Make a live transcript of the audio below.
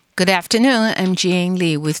Good afternoon, I'm Jian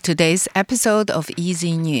Li with today's episode of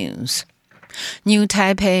Easy News. New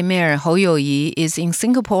Taipei Mayor Hou Yo-yi is in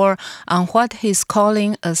Singapore on what he's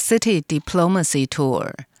calling a city diplomacy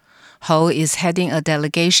tour. Hou is heading a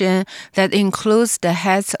delegation that includes the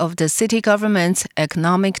heads of the city government's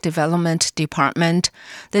Economic Development Department,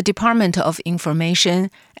 the Department of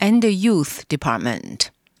Information, and the Youth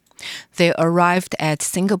Department. They arrived at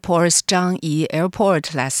Singapore's Changi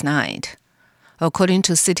Airport last night. According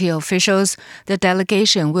to city officials, the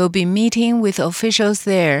delegation will be meeting with officials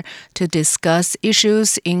there to discuss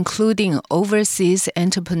issues including overseas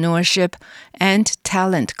entrepreneurship and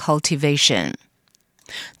talent cultivation.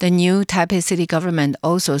 The new Taipei city government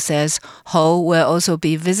also says Hou will also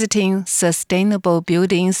be visiting sustainable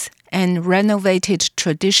buildings and renovated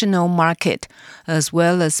traditional market, as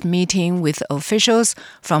well as meeting with officials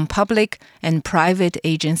from public and private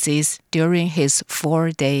agencies during his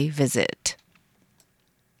 4-day visit.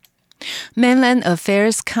 Mainland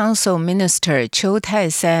Affairs Council Minister Chiu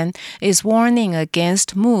Tai-san is warning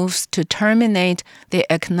against moves to terminate the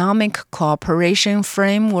Economic Cooperation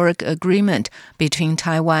Framework Agreement between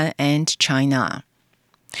Taiwan and China.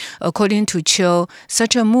 According to Chiu,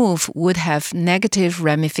 such a move would have negative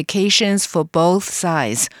ramifications for both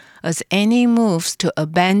sides, as any moves to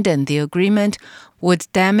abandon the agreement would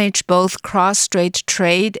damage both cross-strait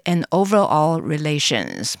trade and overall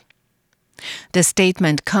relations. The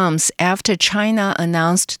statement comes after China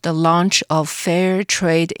announced the launch of fair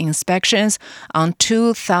trade inspections on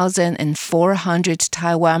 2,400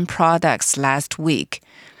 Taiwan products last week,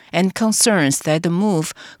 and concerns that the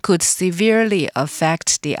move could severely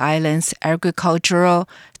affect the island's agricultural,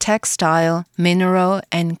 textile, mineral,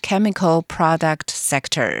 and chemical product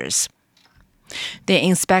sectors. The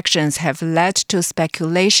inspections have led to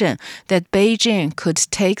speculation that Beijing could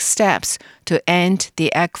take steps to end the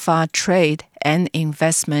ECFA trade and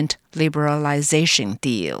investment liberalization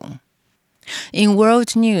deal. In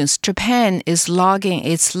world news, Japan is logging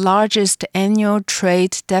its largest annual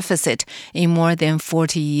trade deficit in more than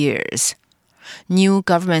 40 years. New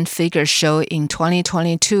government figures show in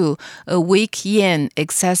 2022, a weak yen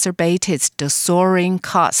exacerbated the soaring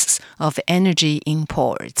costs of energy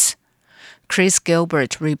imports. Chris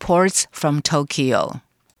Gilbert reports from Tokyo.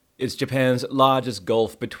 It's Japan's largest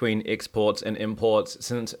gulf between exports and imports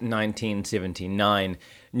since 1979.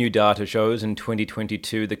 New data shows in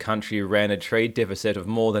 2022 the country ran a trade deficit of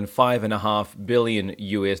more than $5.5 billion,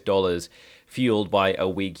 fueled by a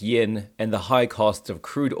weak yen and the high costs of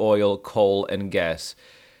crude oil, coal, and gas.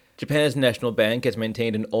 Japan's national bank has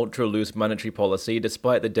maintained an ultra-loose monetary policy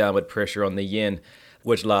despite the downward pressure on the yen,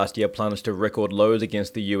 which last year plunged to record lows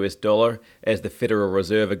against the US dollar as the Federal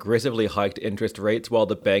Reserve aggressively hiked interest rates while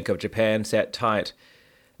the Bank of Japan sat tight.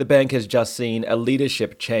 The bank has just seen a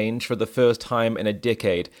leadership change for the first time in a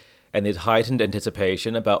decade, and there's heightened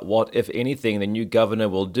anticipation about what, if anything, the new governor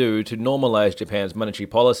will do to normalize Japan's monetary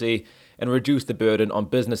policy and reduce the burden on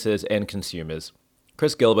businesses and consumers.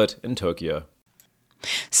 Chris Gilbert in Tokyo.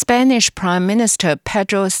 Spanish Prime Minister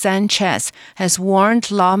Pedro Sanchez has warned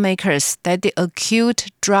lawmakers that the acute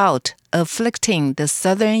drought afflicting the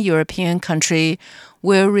southern European country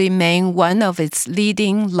will remain one of its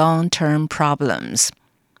leading long-term problems.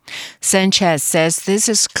 Sanchez says this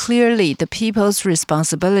is clearly the people's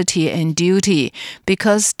responsibility and duty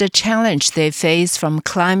because the challenge they face from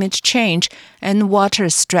climate change and water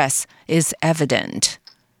stress is evident.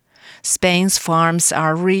 Spain's farms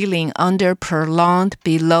are reeling under prolonged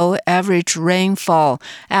below-average rainfall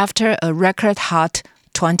after a record-hot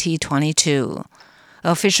 2022.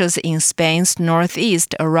 Officials in Spain's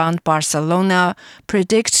northeast around Barcelona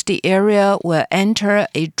predict the area will enter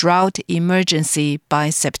a drought emergency by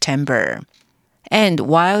September. And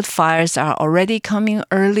wildfires are already coming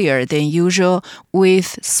earlier than usual,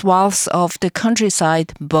 with swaths of the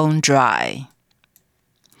countryside bone dry.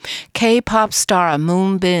 K-pop star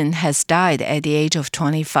Moonbin has died at the age of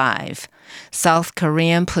 25. South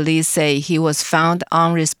Korean police say he was found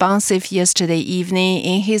unresponsive yesterday evening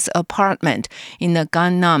in his apartment in the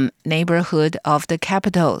Gangnam neighborhood of the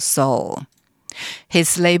capital, Seoul.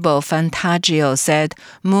 His label Fantagio said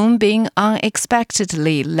Moonbin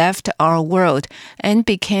unexpectedly left our world and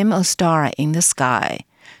became a star in the sky.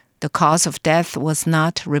 The cause of death was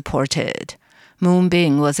not reported.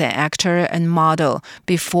 Moonbin was an actor and model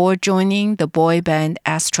before joining the boy band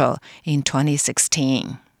Astro in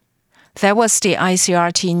 2016. That was the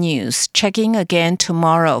ICRT news. Check in again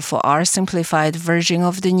tomorrow for our simplified version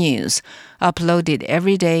of the news, uploaded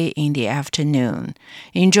every day in the afternoon.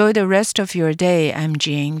 Enjoy the rest of your day. I'm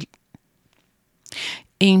Jian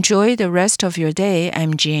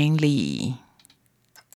Li.